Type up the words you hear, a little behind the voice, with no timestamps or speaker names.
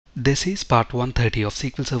This is part 130 of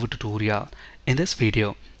SQL Server tutorial. In this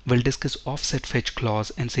video, we'll discuss offset fetch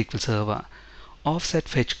clause in SQL Server. Offset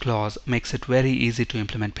fetch clause makes it very easy to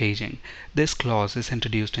implement paging. This clause is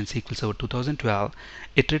introduced in SQL Server 2012.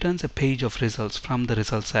 It returns a page of results from the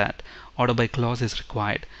result set. Order by clause is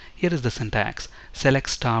required. Here is the syntax. Select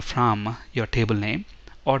star from your table name.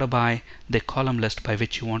 Order by the column list by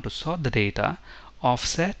which you want to sort the data.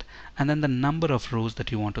 Offset, and then the number of rows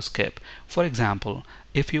that you want to skip. For example,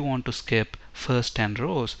 if you want to skip first 10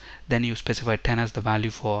 rows, then you specify 10 as the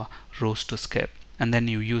value for rows to skip, and then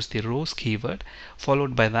you use the rows keyword,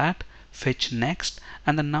 followed by that fetch next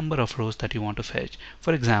and the number of rows that you want to fetch.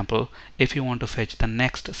 For example, if you want to fetch the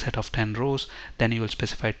next set of 10 rows, then you will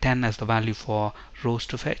specify 10 as the value for rows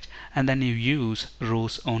to fetch, and then you use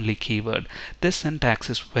rows only keyword. This syntax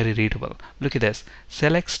is very readable. Look at this.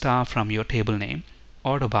 Select star from your table name,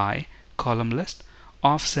 order by column list,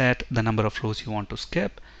 offset the number of rows you want to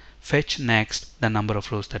skip, fetch next the number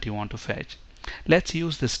of rows that you want to fetch. Let's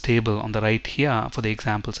use this table on the right here for the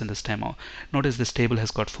examples in this demo. Notice this table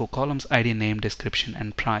has got 4 columns: ID, name, description,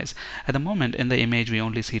 and price. At the moment in the image we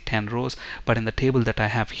only see 10 rows, but in the table that I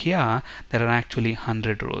have here there are actually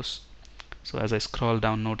 100 rows. So as I scroll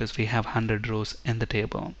down, notice we have 100 rows in the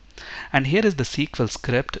table. And here is the SQL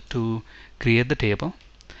script to create the table,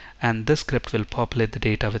 and this script will populate the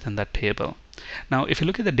data within that table. Now if you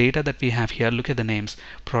look at the data that we have here, look at the names: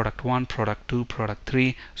 product 1, product 2, product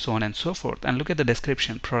 3, so on and so forth, and look at the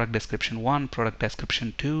description: product description 1, product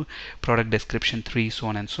description 2, product description 3, so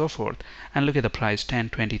on and so forth, and look at the price: 10,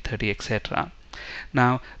 20, 30, etc.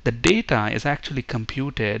 Now the data is actually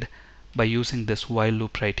computed by using this while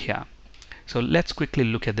loop right here. So let's quickly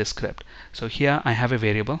look at this script. So here I have a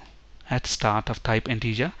variable at start of type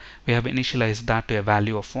integer. We have initialized that to a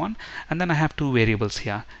value of 1, and then I have two variables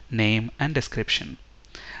here, name and description.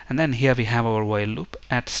 And then here we have our while loop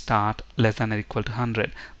at start less than or equal to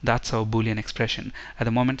 100. That's our boolean expression. At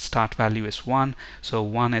the moment start value is 1, so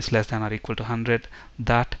 1 is less than or equal to 100.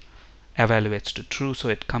 That evaluates to true, so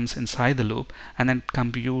it comes inside the loop, and then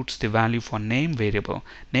computes the value for name variable.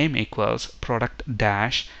 Name equals product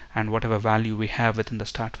dash and whatever value we have within the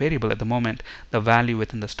start variable. At the moment the value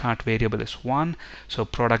within the start variable is 1, so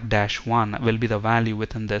product dash 1 will be the value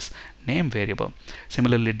within this name variable.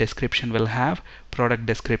 Similarly, description will have product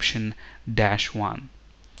description dash 1.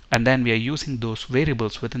 And then we are using those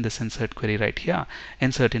variables within this insert query right here.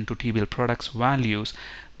 Insert into tblProducts values.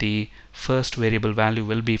 The first variable value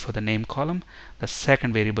will be for the name column, the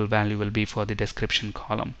second variable value will be for the description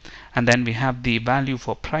column, and then we have the value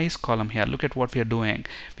for price column here. Look at what we are doing.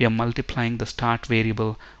 We are multiplying the start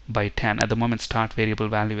variable by 10. At the moment start variable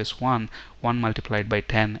value is 1. 1 multiplied by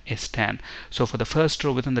 10 is 10. So for the first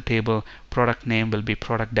row within the table, product name will be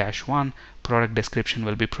product dash 1, product description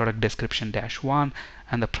will be product description dash 1,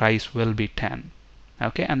 and the price will be 10.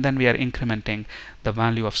 Okay, and then we are incrementing the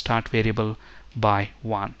value of start variable by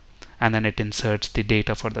 1, and then it inserts the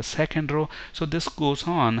data for the second row. So this goes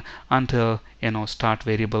on until start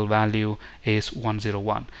variable value is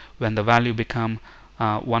 101. When the value become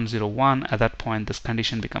 101, at that point this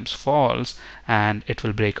condition becomes false and it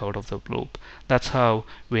will break out of the loop. That's how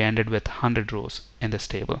we ended with 100 rows in this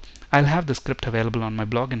table. I'll have the script available on my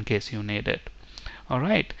blog in case you need it.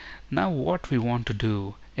 Alright, now what we want to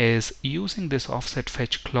do is, using this offset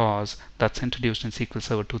fetch clause that's introduced in SQL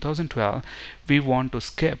Server 2012, we want to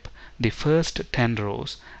skip the first 10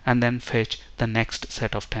 rows and then fetch the next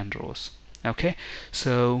set of 10 rows. Okay,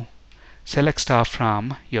 so select star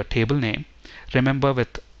from your table name. Remember,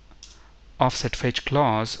 with offset fetch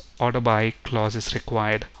clause, order by clause is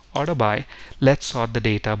required. Order by, let's sort the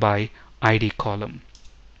data by ID column.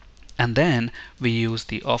 And then we use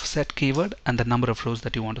the offset keyword and the number of rows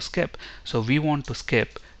that you want to skip. So we want to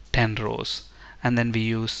skip 10 rows, and then we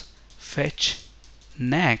use fetch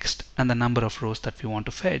next and the number of rows that we want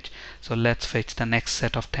to fetch. So let's fetch the next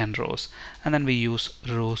set of 10 rows, and then we use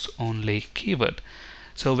rows only keyword.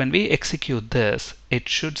 So when we execute this, it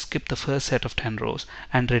should skip the first set of 10 rows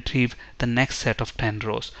and retrieve the next set of 10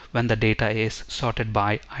 rows when the data is sorted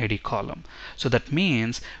by ID column. So that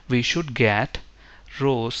means we should get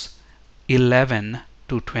rows 11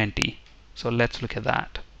 to 20. So let's look at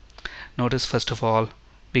that. Notice first of all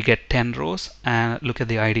we get 10 rows, and look at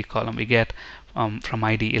the ID column. We get from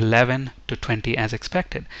ID 11 to 20 as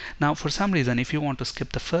expected. Now for some reason, if you want to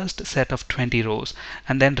skip the first set of 20 rows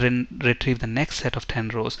and then retrieve the next set of 10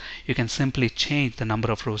 rows, you can simply change the number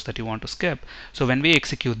of rows that you want to skip. So when we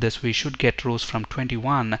execute this, we should get rows from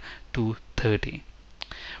 21 to 30.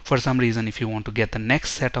 For some reason, if you want to get the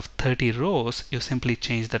next set of 30 rows, you simply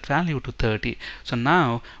change that value to 30. So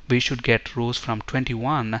now we should get rows from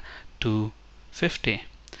 21 to 50.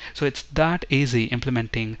 So it's that easy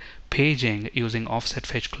implementing paging using offset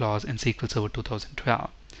fetch clause in SQL Server 2012.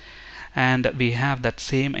 And we have that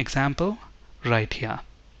same example right here.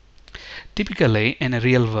 Typically, in a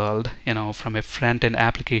real world, from a front-end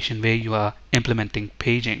application where you are implementing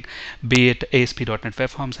paging, be it ASP.NET Web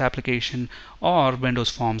Forms application or Windows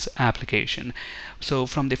Forms application. So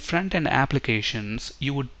from the front-end applications,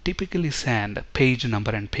 you would typically send page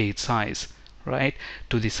number and page size, right,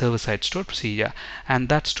 to the server-side stored procedure, and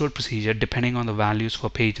that stored procedure, depending on the values for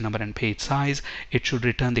page number and page size, it should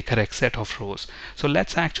return the correct set of rows. So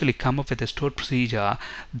let's actually come up with a stored procedure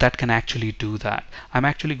that can actually do that. I'm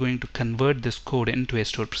actually going to convert this code into a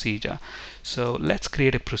stored procedure. So let's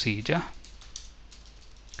create a procedure.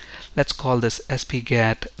 Let's call this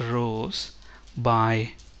spget rows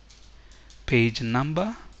by page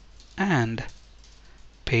number and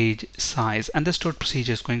page size, and the stored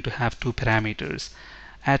procedure is going to have two parameters.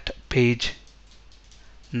 At page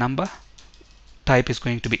number, type is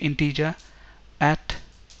going to be integer. At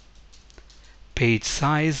page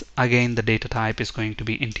size, again the data type is going to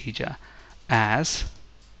be integer, as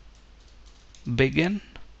begin,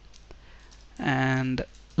 and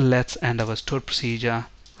let's end our stored procedure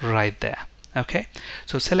right there. Okay,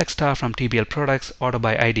 so select star from tblProducts, order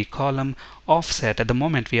by ID column, offset. At the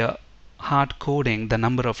moment we are hard coding the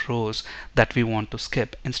number of rows that we want to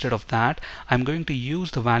skip. Instead of that, I'm going to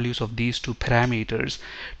use the values of these two parameters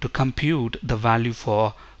to compute the value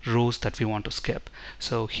for rows that we want to skip.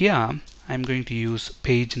 So here I'm going to use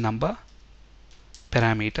page number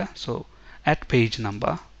parameter. So at page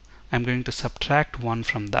number, I'm going to subtract 1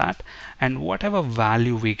 from that, and whatever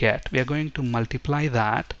value we get, we are going to multiply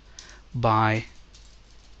that by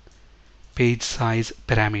page size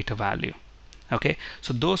parameter value. Okay,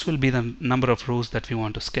 so those will be the number of rows that we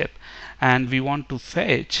want to skip, and we want to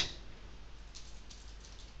fetch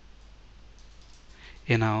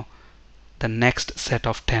the next set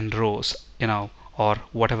of 10 rows, or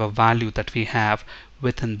whatever value that we have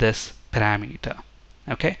within this parameter.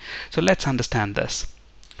 Okay, so let's understand this.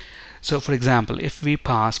 So for example, if we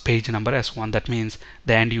pass page number as 1, that means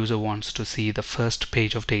the end user wants to see the first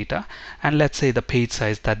page of data, and let's say the page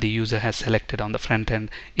size that the user has selected on the front end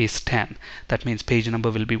is 10. That means page number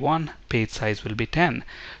will be 1, page size will be 10.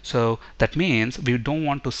 So that means we don't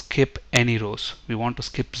want to skip any rows, we want to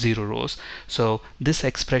skip 0 rows. So this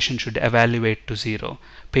expression should evaluate to 0.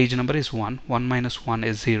 Page number is 1, 1 minus 1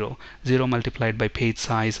 is 0, 0 multiplied by page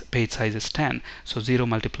size is 10, so 0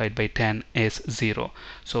 multiplied by 10 is 0.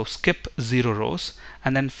 So skip 0 rows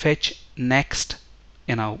and then fetch next,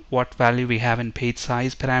 what value we have in page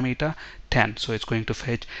size parameter, 10. So it's going to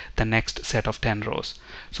fetch the next set of 10 rows.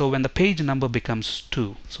 So when the page number becomes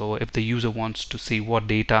 2, so if the user wants to see what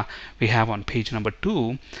data we have on page number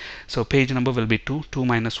 2, so page number will be 2, 2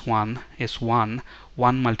 minus 1 is 1,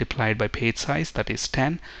 1 multiplied by page size, that is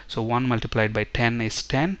 10, so 1 multiplied by 10 is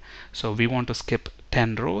 10, so we want to skip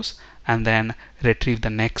 10 rows and then retrieve the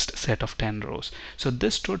next set of 10 rows. So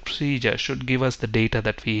this stored procedure should give us the data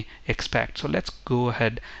that we expect. So let's go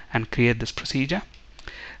ahead and create this procedure.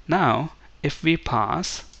 Now if we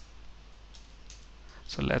pass,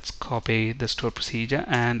 so let's copy the stored procedure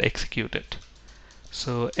and execute it.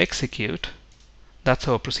 So execute, that's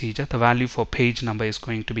our procedure. The value for page number is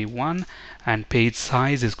going to be 1 and page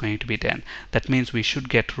size is going to be 10. That means we should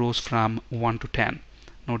get rows from 1 to 10.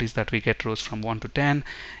 Notice that we get rows from 1 to 10.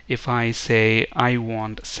 If I say I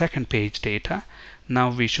want second page data,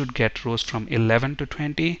 now we should get rows from 11 to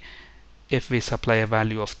 20. If we supply a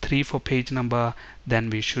value of 3 for page number,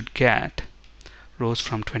 then we should get rows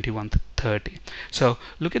from 21 to 30. So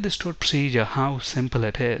look at the stored procedure, how simple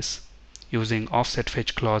it is using offset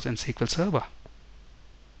fetch clause in SQL Server.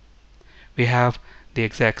 We have the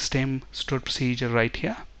exact same stored procedure right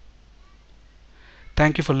here.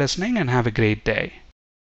 Thank you for listening and have a great day.